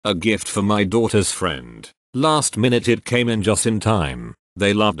A gift for my daughter's friend. Last minute it came in just in time.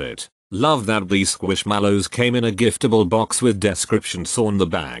 They loved it. Love that these Squishmallows came in a giftable box with descriptions on the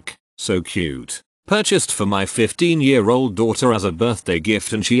back. So cute. Purchased for my 15-year-old daughter as a birthday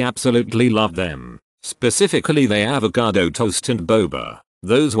gift and she absolutely loved them. Specifically the avocado toast and boba.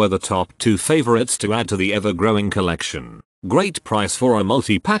 Those were the top 2 favorites to add to the ever-growing collection. Great price for a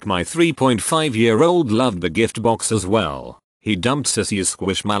multi-pack. My 3.5-year-old loved the gift box as well. He dumped Sissy's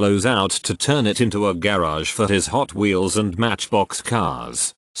Squishmallows out to turn it into a garage for his Hot Wheels and Matchbox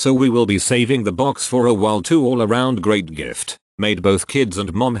cars. So we will be saving the box for a while too. All around great gift. Made both kids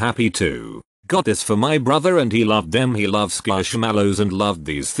and mom happy too. Got this for my brother and he loved them. He loves Squishmallows and loved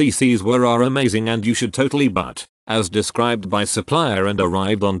these. These are amazing and you should totally but, as described by supplier and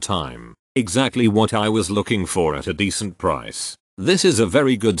arrived on time. Exactly what I was looking for at a decent price. This is a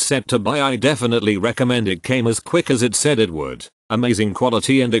very good set to buy. I definitely recommend it. Came as quick as it said it would. Amazing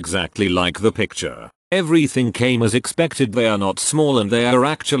quality and exactly like the picture. Everything came as expected. They are not small and they are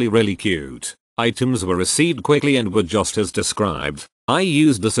actually really cute. Items were received quickly and were just as described. I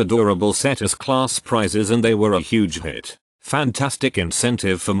used this adorable set as class prizes and they were a huge hit. Fantastic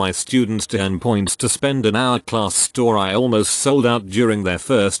incentive for my students to earn points to spend in our class store. I almost sold out during their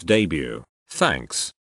first debut. Thanks.